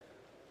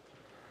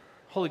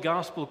Holy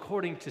Gospel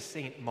according to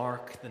St.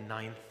 Mark, the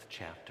 9th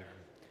chapter.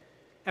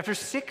 After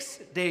 6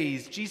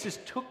 days, Jesus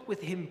took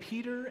with him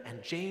Peter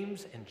and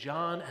James and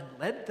John and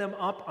led them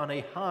up on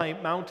a high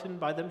mountain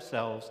by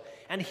themselves,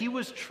 and he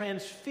was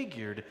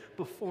transfigured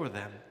before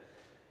them.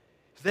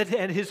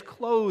 And his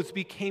clothes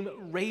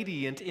became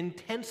radiant,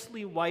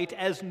 intensely white,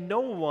 as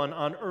no one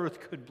on earth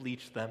could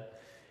bleach them.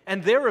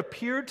 And there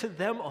appeared to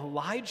them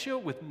Elijah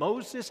with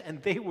Moses,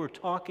 and they were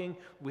talking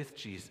with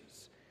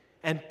Jesus.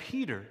 And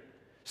Peter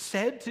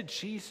said to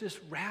Jesus,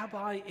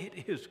 "Rabbi,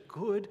 it is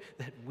good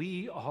that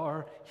we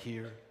are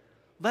here.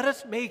 Let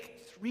us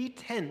make 3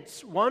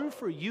 tents, one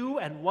for you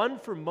and one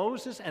for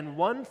Moses and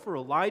one for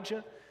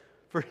Elijah."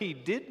 For he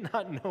did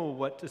not know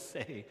what to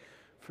say,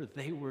 for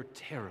they were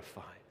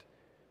terrified.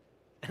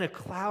 And a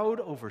cloud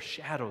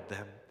overshadowed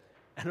them,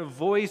 and a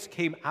voice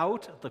came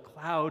out of the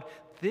cloud,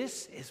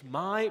 "This is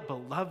my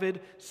beloved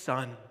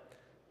Son.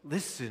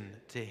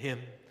 Listen to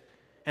him."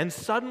 And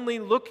suddenly,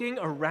 looking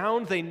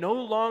around, they no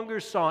longer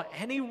saw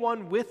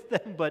anyone with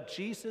them but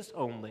Jesus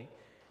only.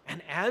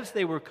 And as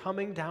they were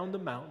coming down the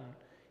mountain,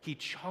 he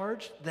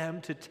charged them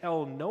to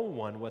tell no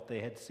one what they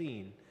had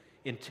seen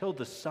until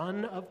the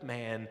Son of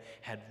Man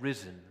had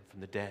risen from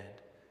the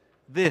dead.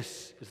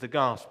 This is the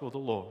gospel of the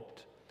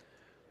Lord.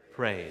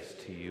 Praise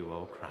to you,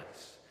 O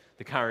Christ.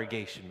 The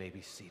congregation may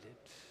be seated.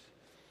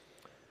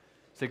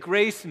 So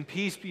grace and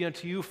peace be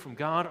unto you from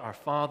God our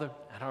Father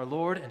and our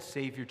Lord and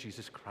Savior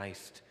Jesus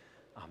Christ.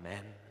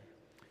 Amen.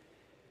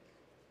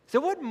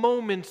 So what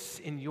moments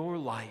in your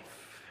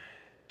life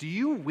do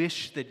you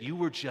wish that you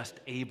were just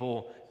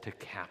able to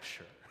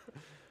capture?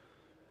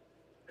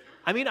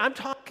 I mean, I'm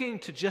talking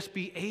to just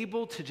be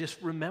able to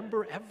just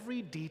remember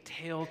every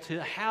detail,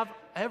 to have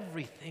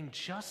everything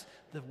just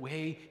the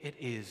way it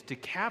is, to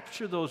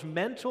capture those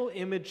mental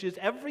images,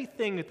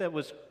 everything that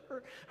was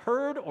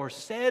heard or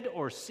said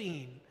or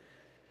seen,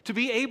 to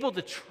be able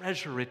to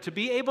treasure it, to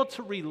be able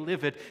to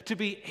relive it, to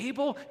be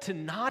able to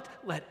not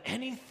let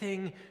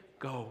anything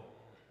go.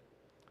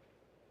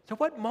 So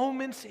what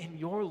moments in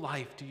your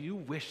life do you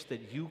wish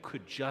that you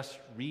could just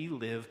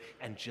relive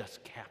and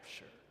just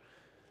capture?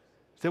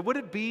 So would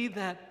it be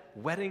that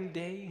wedding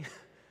day?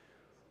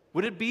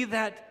 Would it be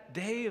that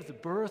day of the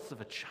birth of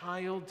a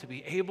child, to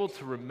be able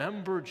to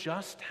remember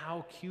just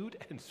how cute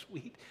and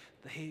sweet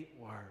they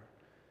were?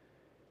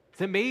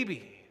 So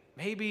maybe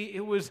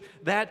it was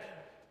that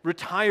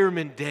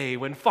retirement day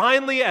when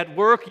finally at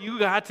work you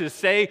got to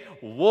say,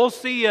 "We'll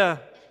see ya."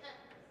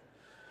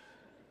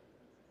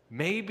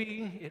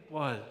 Maybe it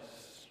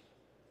was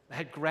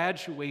that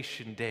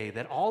graduation day,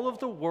 that all of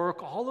the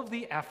work, all of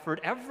the effort,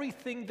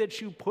 everything that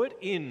you put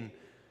in,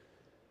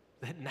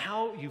 that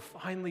now you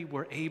finally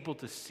were able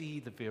to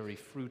see the very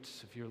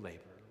fruits of your labor.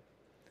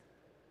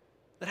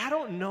 That I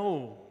don't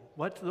know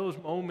what those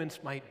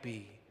moments might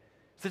be.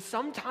 That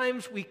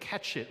sometimes we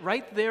catch it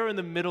right there in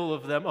the middle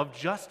of them, of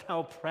just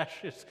how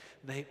precious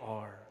they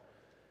are.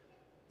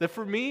 That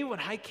for me, when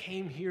I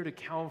came here to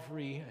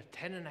Calvary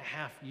 10 and a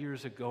half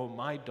years ago,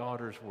 my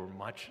daughters were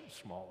much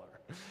smaller.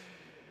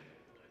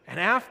 And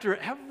after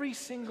every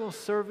single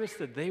service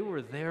that they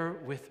were there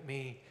with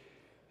me,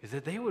 is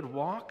that they would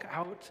walk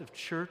out of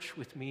church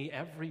with me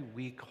every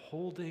week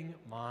holding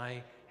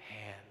my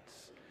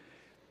hands.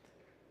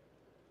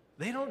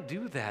 They don't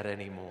do that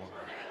anymore.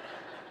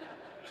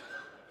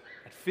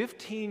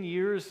 15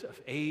 years of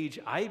age,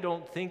 I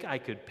don't think I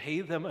could pay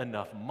them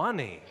enough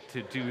money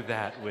to do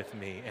that with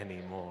me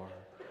anymore.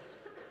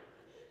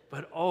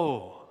 But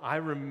oh, I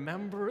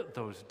remember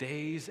those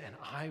days, and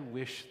I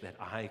wish that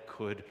I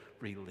could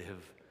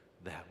relive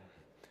them.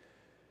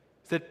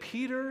 That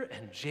Peter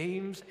and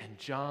James and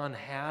John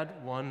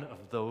had one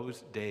of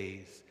those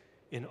days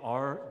in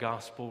our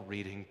gospel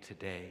reading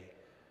today.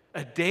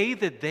 A day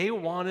that they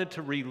wanted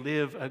to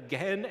relive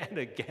again and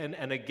again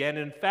and again.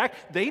 In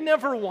fact, they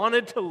never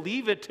wanted to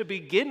leave it to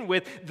begin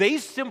with. They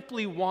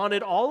simply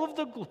wanted all of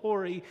the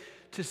glory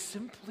to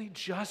simply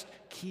just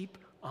keep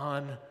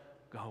on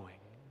going.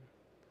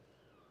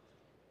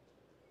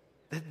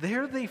 That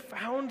there they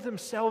found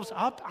themselves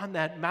up on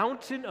that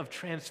mountain of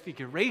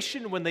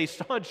transfiguration when they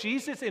saw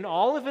Jesus in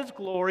all of his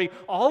glory,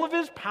 all of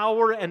his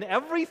power, and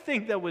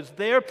everything that was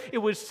there. It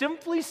was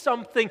simply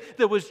something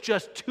that was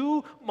just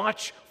too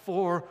much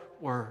for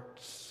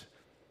words.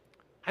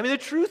 I mean, the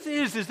truth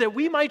is that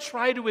we might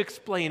try to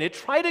explain it,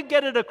 try to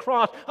get it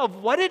across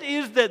of what it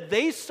is that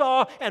they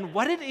saw and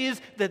what it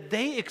is that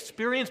they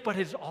experienced, but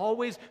it's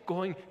always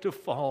going to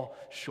fall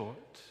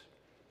short.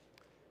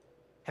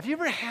 Have you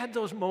ever had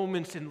those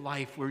moments in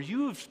life where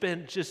you've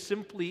been just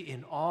simply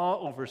in awe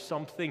over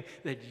something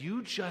that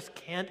you just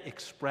can't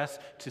express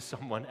to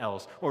someone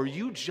else, or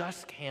you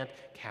just can't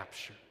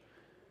capture?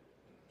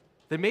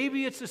 That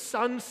maybe it's a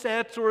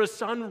sunset or a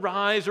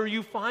sunrise, or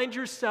you find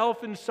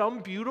yourself in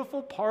some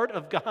beautiful part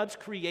of God's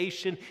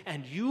creation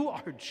and you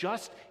are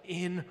just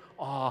in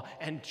awe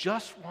and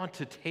just want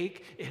to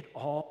take it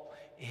all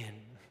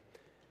in.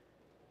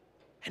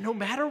 And no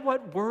matter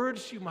what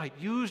words you might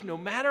use, no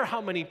matter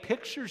how many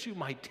pictures you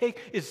might take,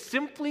 it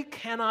simply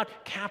cannot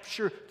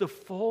capture the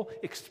full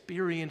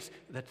experience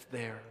that's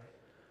there.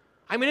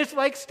 I mean, it's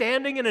like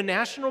standing in a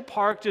national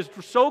park, just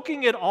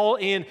soaking it all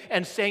in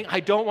and saying, I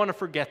don't want to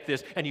forget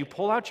this. And you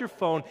pull out your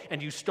phone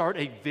and you start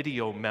a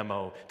video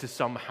memo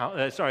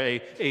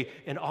to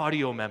an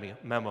audio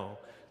memo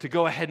to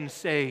go ahead and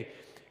say,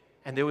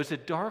 and there was a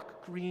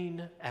dark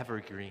green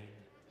evergreen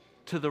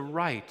to the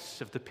right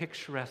of the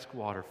picturesque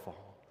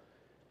waterfall.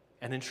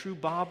 And in true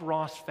Bob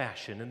Ross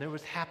fashion, and there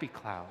was happy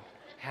cloud,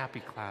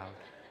 happy cloud,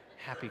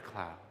 happy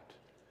cloud.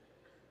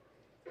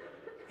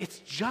 It's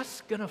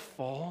just going to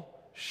fall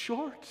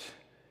short.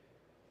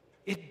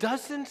 It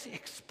doesn't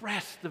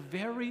express the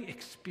very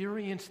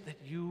experience that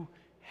you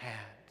had.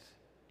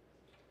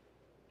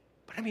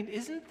 But I mean,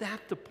 isn't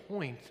that the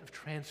point of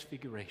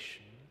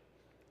transfiguration?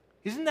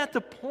 Isn't that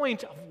the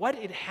point of what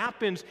it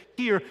happens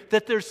here,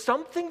 that there's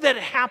something that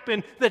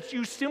happened that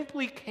you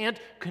simply can't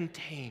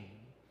contain?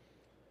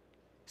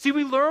 See,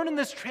 we learn in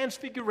this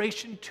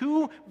transfiguration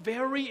two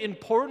very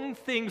important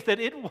things that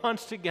it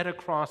wants to get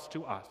across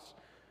to us.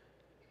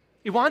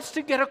 It wants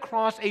to get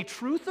across a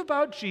truth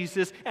about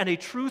Jesus and a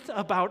truth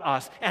about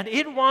us, and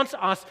it wants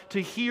us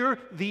to hear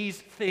these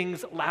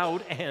things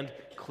loud and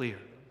clear.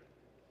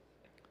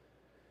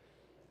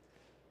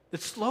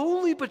 That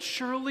slowly but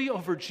surely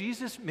over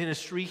Jesus'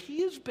 ministry,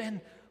 he has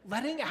been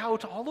letting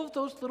out all of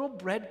those little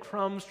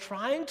breadcrumbs,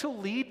 trying to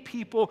lead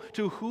people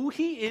to who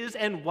he is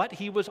and what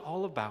he was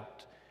all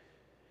about.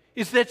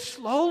 Is that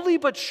slowly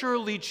but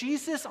surely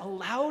Jesus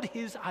allowed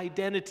his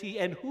identity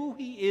and who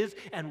he is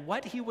and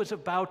what he was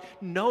about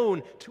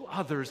known to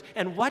others.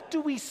 And what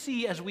do we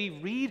see as we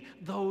read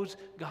those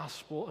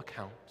gospel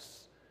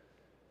accounts?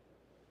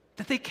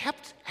 That they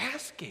kept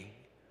asking,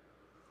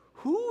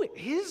 who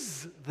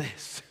is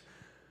this?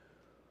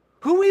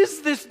 Who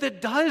is this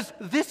that does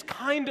this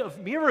kind of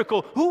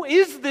miracle? Who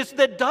is this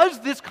that does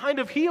this kind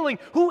of healing?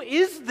 Who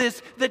is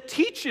this that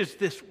teaches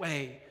this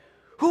way?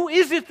 Who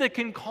is it that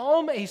can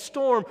calm a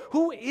storm?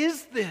 Who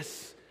is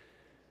this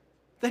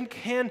that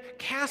can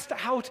cast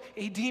out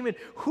a demon?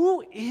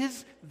 Who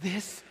is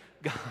this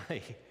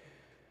guy?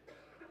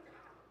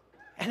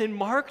 And in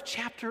Mark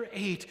chapter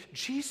 8,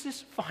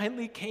 Jesus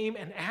finally came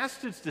and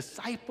asked his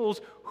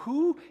disciples,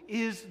 who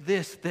is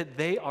this that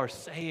they are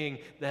saying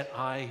that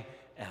I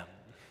am?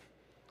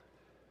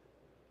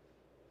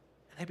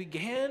 They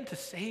began to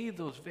say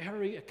those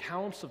very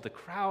accounts of the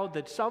crowd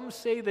that some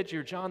say that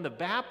you're John the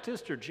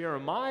Baptist or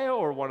Jeremiah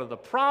or one of the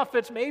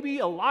prophets, maybe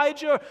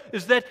Elijah,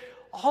 is that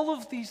all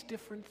of these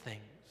different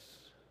things.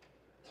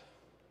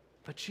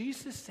 But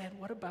Jesus said,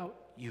 what about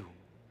you?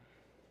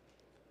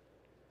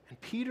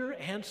 And Peter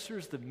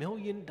answers the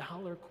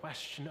million-dollar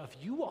question of,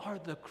 you are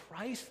the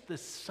Christ, the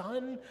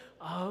Son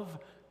of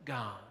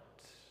God.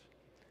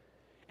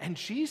 And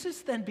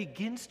Jesus then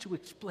begins to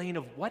explain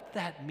of what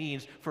that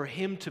means for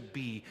him to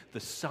be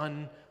the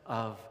Son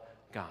of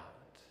God.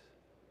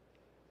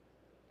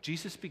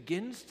 Jesus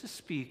begins to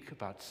speak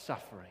about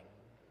suffering,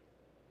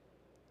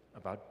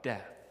 about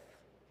death,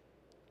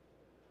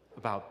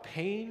 about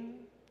pain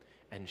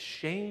and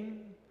shame,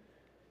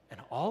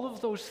 and all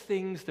of those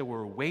things that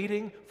were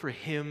waiting for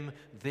him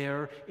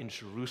there in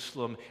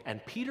Jerusalem. And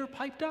Peter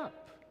piped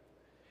up,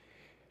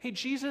 hey,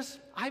 Jesus,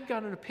 I've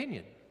got an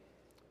opinion.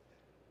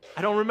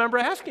 I don't remember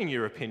asking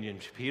your opinion,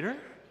 Peter.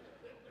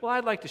 Well,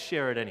 I'd like to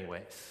share it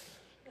anyways.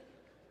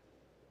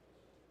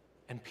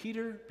 And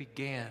Peter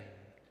began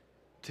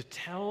to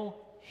tell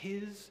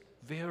his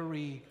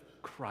very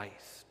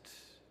Christ,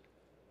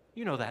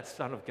 you know, that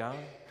Son of God,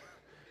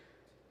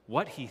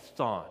 what he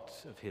thought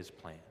of his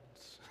plans.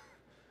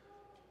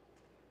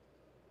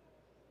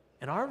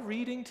 And our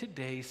reading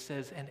today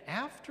says, and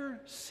after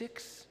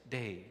 6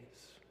 days,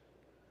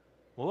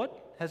 well,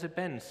 what has it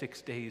been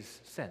 6 days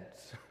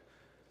since?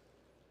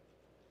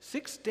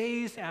 6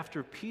 days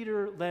after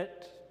Peter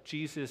let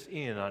Jesus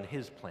in on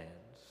his plans,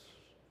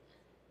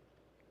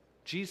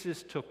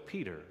 Jesus took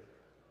Peter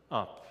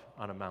up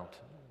on a mountain.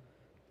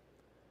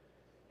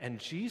 And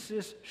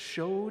Jesus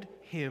showed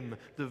him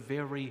the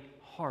very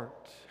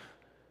heart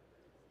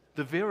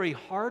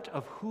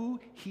of who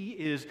he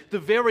is. The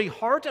very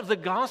heart of the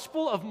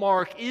Gospel of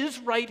Mark is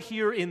right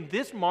here in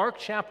this Mark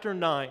chapter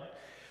 9.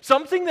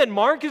 Something that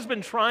Mark has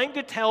been trying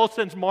to tell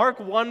since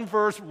Mark 1,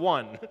 verse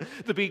 1,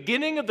 the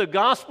beginning of the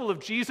gospel of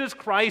Jesus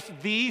Christ,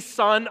 the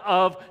Son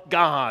of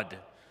God.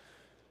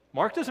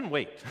 Mark doesn't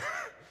wait.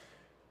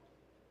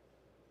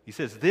 He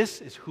says,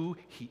 this is who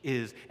he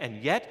is.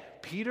 And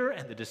yet, Peter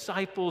and the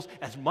disciples,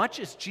 as much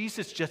as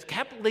Jesus just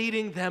kept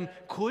leading them,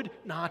 could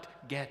not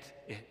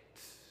get it.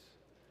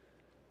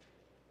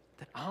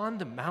 That on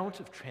the Mount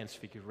of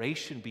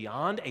Transfiguration,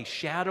 beyond a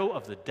shadow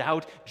of the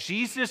doubt,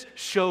 Jesus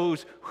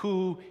shows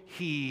who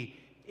he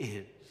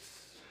is.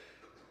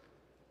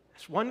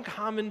 As one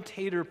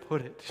commentator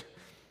put it,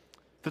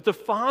 that the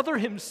Father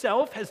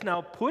himself has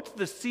now put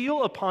the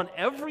seal upon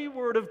every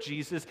word of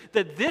Jesus,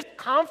 that this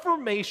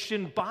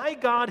confirmation by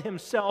God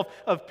himself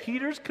of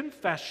Peter's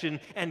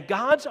confession and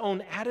God's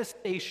own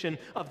attestation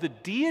of the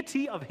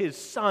deity of his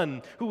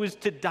Son, who is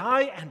to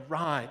die and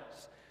rise,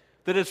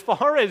 that as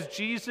far as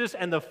Jesus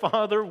and the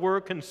Father were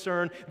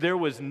concerned, there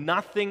was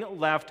nothing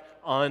left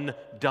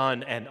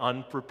undone and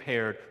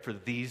unprepared for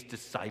these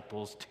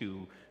disciples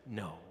to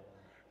know.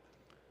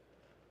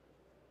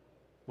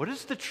 What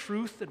is the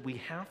truth that we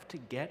have to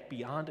get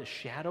beyond a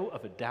shadow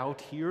of a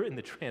doubt here in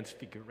the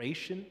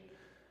Transfiguration?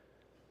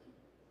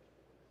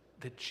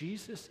 That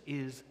Jesus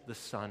is the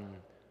Son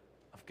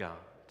of God.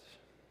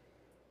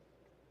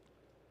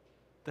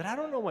 That I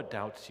don't know what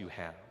doubts you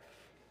have.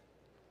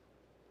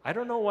 I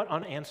don't know what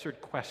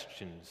unanswered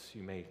questions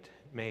you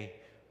may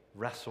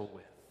wrestle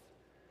with.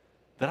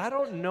 That I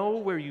don't know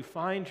where you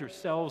find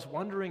yourselves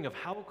wondering of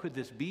how could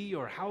this be,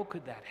 or how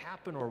could that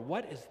happen, or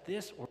what is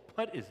this, or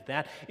what is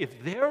that.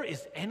 If there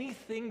is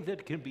anything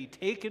that can be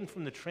taken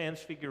from the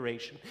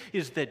Transfiguration,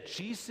 is that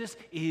Jesus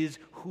is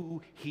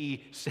who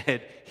he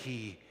said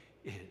he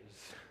is.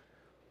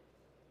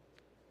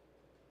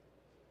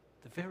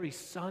 The very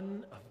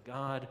Son of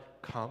God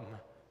come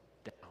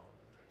down.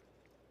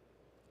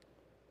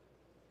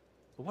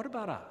 But what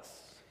about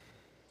us?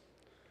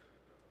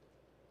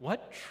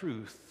 What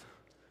truth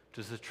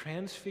does the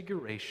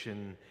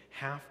Transfiguration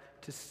have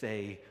to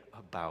say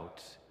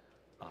about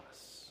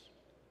us?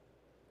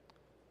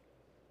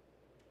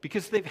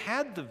 Because they've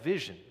had the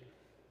vision.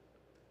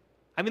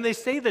 I mean, they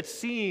say that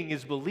seeing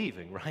is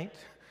believing, right?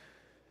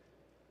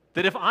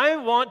 That if I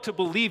want to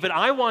believe it,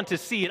 I want to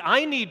see it,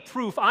 I need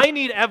proof, I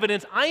need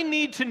evidence, I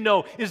need to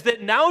know, is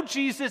that now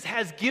Jesus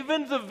has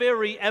given the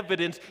very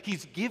evidence,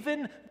 he's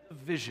given the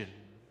vision.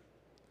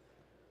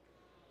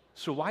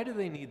 So why do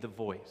they need the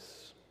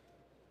voice?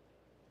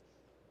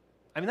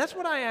 I mean, that's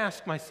what I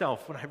ask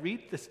myself when I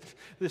read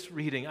this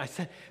reading. I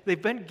said,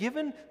 they've been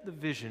given the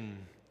vision,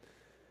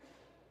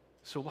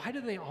 so why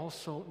do they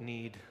also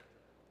need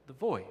the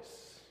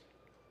voice?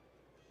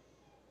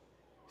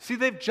 See,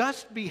 they've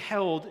just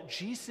beheld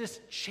Jesus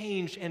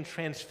changed and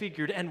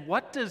transfigured, and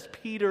what does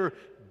Peter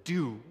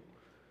do?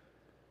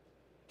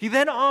 He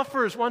then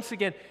offers once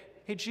again,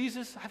 hey,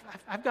 Jesus,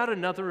 I've got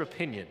another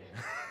opinion.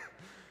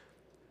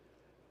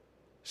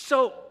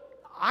 So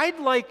I'd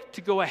like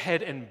to go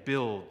ahead and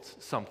build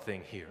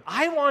something here.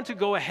 I want to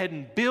go ahead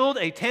and build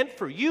a tent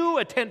for you,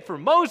 a tent for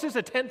Moses,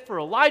 a tent for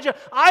Elijah.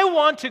 I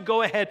want to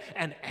go ahead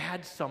and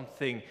add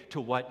something to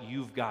what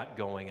you've got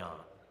going on.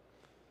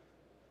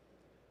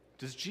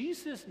 Does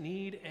Jesus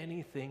need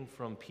anything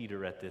from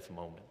Peter at this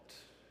moment?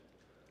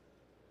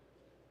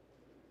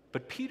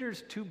 But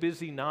Peter's too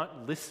busy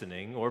not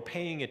listening or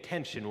paying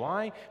attention.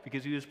 Why?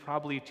 Because he was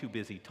probably too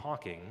busy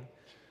talking.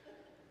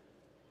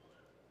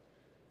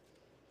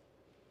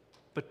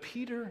 But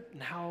Peter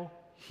now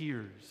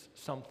hears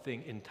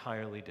something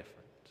entirely different.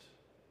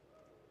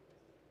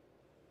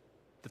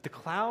 That the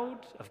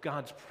cloud of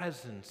God's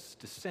presence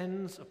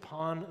descends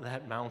upon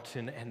that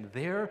mountain, and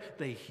there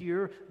they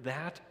hear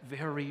that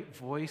very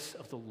voice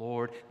of the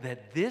Lord,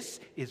 that this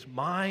is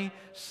my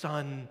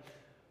Son,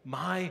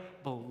 my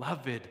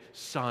beloved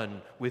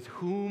Son, with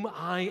whom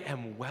I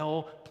am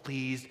well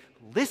pleased.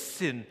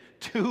 Listen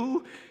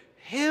to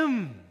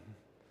him.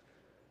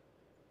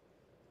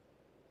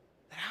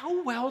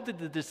 How well did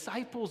the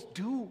disciples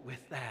do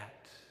with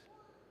that?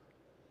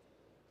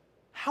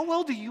 How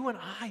well do you and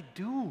I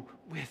do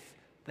with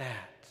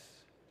that?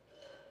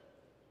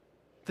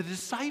 The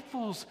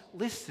disciples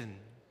listen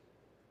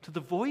to the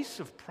voice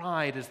of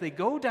pride as they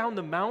go down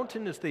the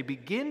mountain, as they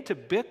begin to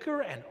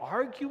bicker and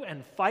argue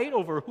and fight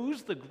over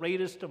who's the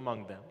greatest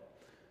among them.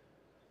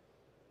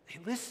 They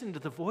listen to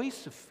the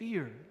voice of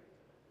fear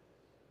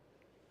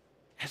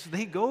as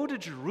they go to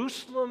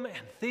Jerusalem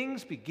and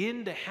things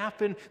begin to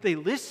happen. They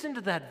listen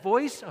to that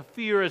voice of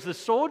fear as the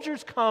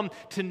soldiers come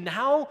to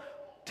now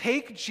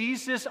take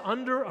Jesus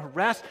under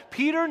arrest.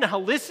 Peter now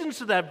listens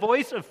to that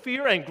voice of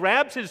fear and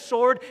grabs his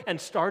sword and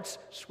starts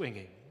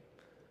swinging.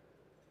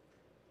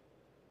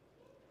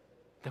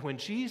 That when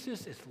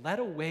Jesus is led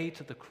away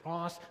to the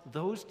cross,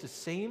 those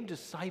same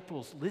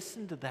disciples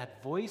listen to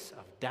that voice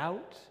of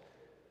doubt,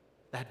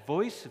 that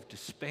voice of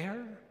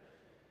despair,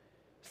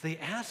 as they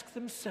ask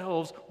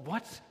themselves,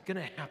 what's going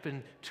to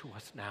happen to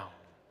us now?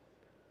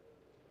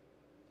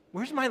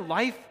 Where's my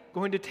life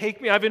going to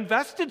take me? I've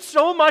invested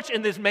so much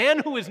in this man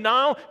who is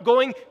now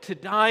going to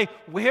die.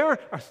 Where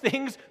are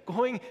things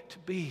going to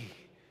be?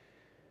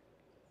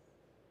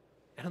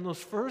 And in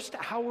those first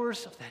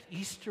hours of that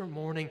Easter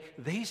morning,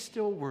 they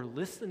still were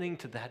listening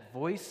to that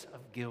voice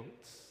of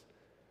guilt,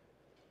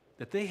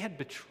 that they had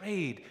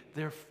betrayed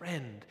their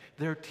friend,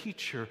 their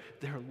teacher,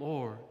 their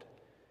Lord.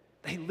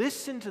 They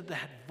listened to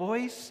that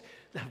voice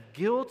of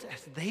guilt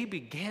as they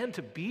began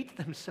to beat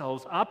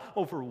themselves up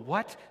over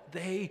what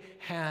they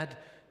had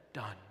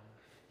done.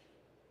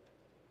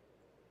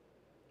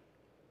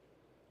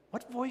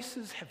 What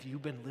voices have you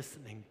been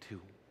listening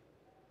to?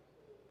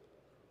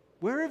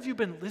 Where have you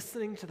been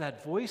listening to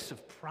that voice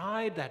of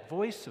pride, that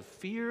voice of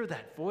fear,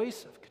 that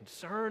voice of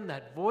concern,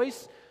 that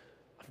voice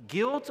of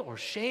guilt or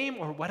shame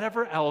or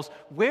whatever else?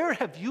 Where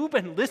have you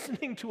been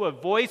listening to a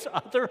voice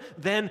other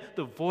than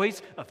the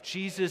voice of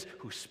Jesus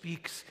who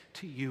speaks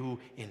to you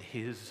in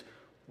his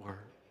words?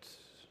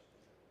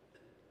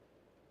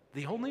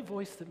 The only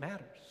voice that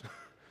matters.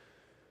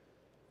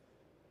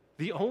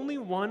 The only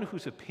one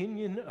whose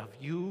opinion of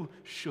you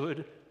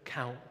should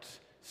count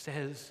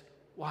says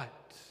what?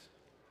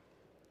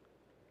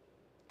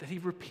 That he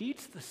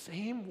repeats the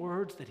same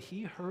words that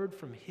he heard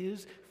from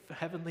his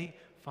heavenly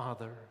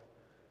Father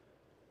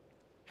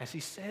as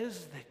he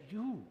says that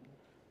you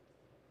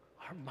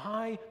are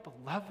my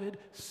beloved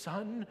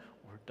son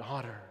or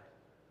daughter.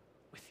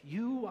 With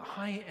you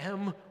I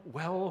am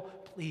well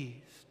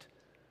pleased.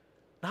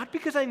 Not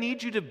because I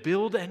need you to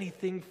build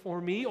anything for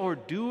me or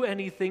do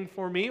anything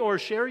for me or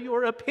share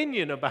your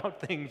opinion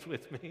about things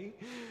with me.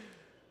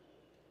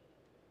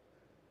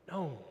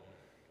 No.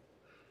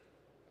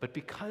 But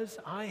because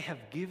I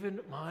have given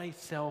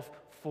myself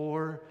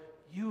for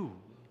you.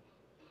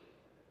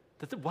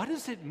 What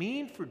does it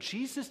mean for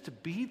Jesus to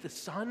be the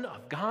Son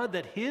of God,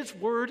 that his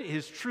word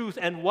is truth?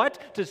 And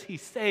what does he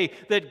say?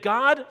 That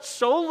God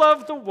so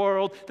loved the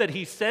world that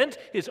he sent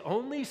his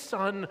only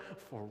Son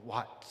for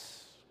what?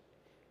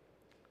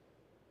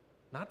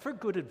 Not for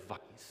good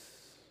advice.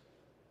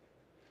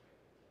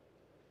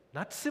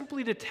 Not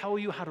simply to tell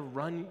you how to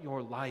run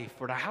your life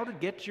or to how to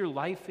get your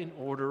life in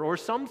order or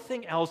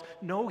something else.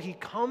 No, he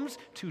comes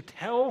to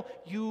tell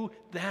you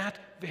that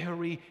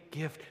very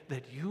gift,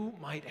 that you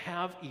might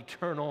have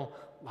eternal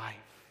life.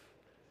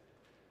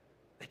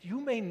 That you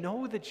may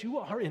know that you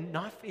are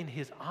enough in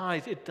his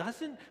eyes. It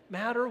doesn't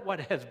matter what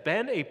has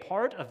been a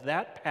part of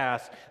that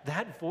past.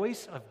 That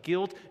voice of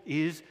guilt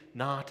does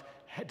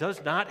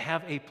not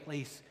have a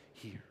place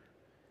here.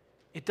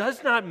 It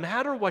does not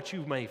matter what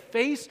you may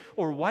face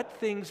or what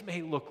things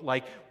may look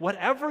like.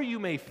 Whatever you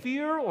may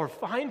fear or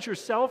find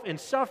yourself in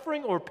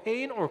suffering or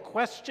pain or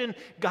question,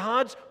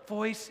 God's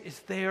voice is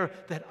there,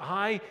 that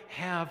I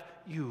have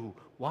you.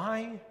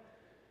 Why?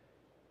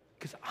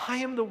 Because I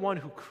am the one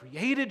who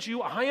created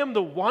you. I am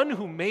the one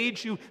who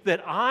made you,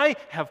 that I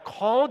have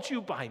called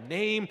you by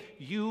name.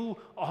 You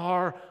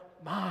are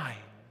mine.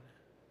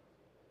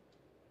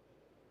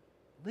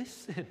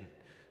 Listen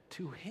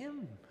to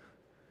him.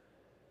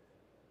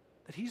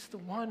 That he's the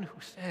one who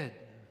said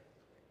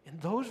in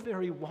those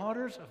very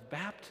waters of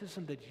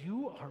baptism that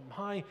you are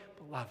my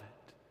beloved.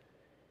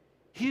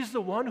 He's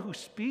the one who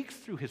speaks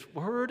through his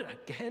word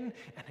again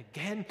and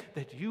again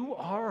that you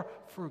are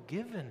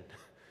forgiven.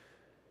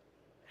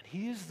 And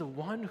he is the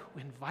one who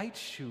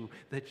invites you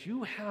that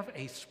you have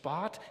a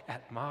spot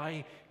at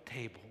my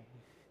table.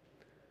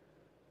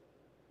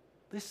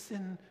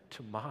 Listen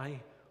to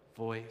my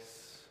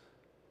voice.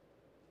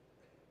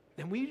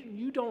 And when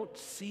you don't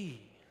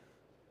see,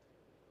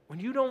 when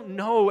you don't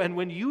know, and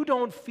when you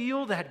don't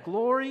feel that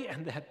glory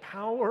and that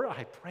power,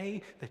 I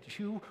pray that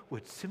you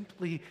would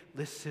simply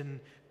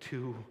listen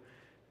to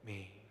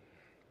me.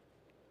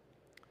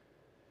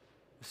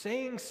 The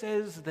saying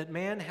says that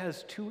man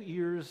has 2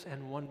 ears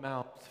and 1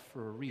 mouth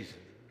for a reason,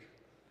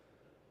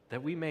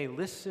 that we may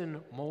listen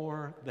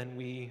more than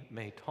we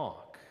may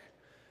talk.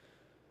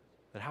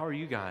 But how are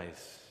you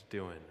guys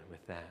doing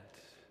with that?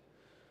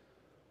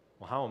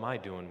 Well, how am I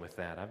doing with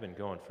that? I've been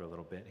going for a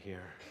little bit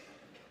here.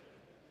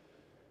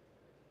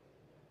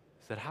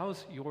 That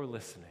how's your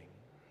listening?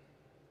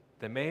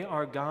 That may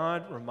our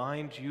God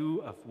remind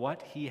you of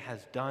what he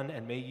has done,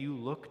 and may you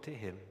look to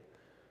him.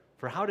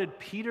 For how did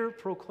Peter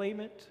proclaim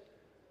it?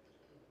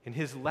 In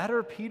his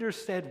letter, Peter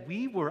said,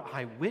 we were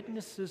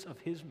eyewitnesses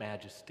of his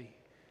majesty.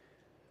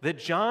 That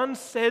John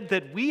said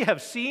that we have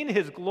seen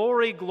his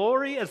glory,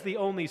 glory as the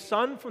only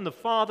Son from the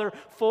Father,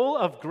 full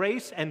of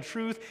grace and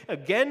truth.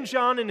 Again,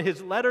 John in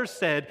his letter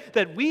said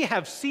that we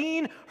have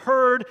seen,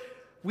 heard,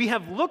 we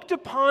have looked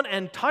upon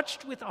and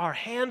touched with our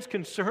hands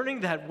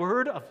concerning that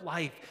word of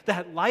life,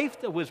 that life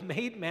that was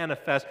made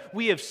manifest.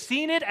 We have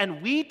seen it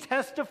and we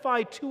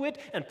testify to it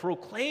and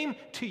proclaim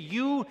to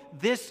you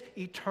this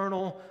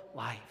eternal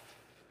life.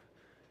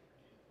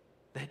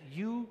 That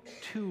you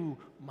too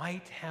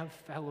might have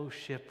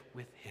fellowship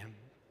with him.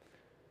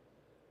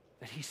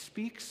 That he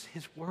speaks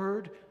his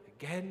word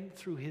again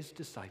through his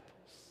disciples,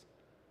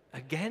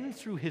 again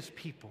through his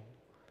people.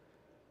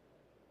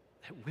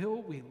 That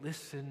will we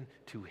listen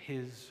to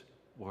his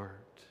word?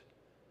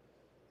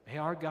 May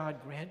our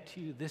God grant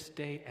to you this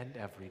day and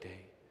every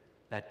day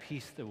that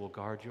peace that will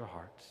guard your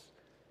hearts.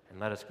 And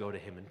let us go to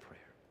him in prayer.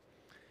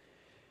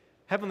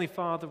 Heavenly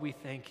Father, we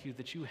thank you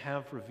that you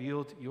have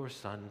revealed your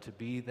Son to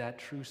be that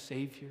true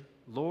Savior,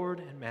 Lord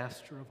and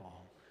Master of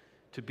all,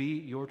 to be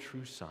your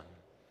true Son.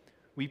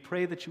 We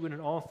pray that you would in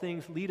all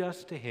things lead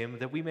us to him,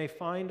 that we may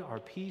find our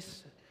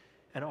peace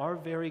and our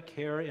very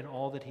care in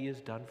all that he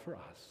has done for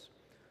us.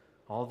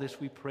 All this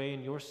we pray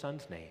in your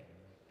Son's name.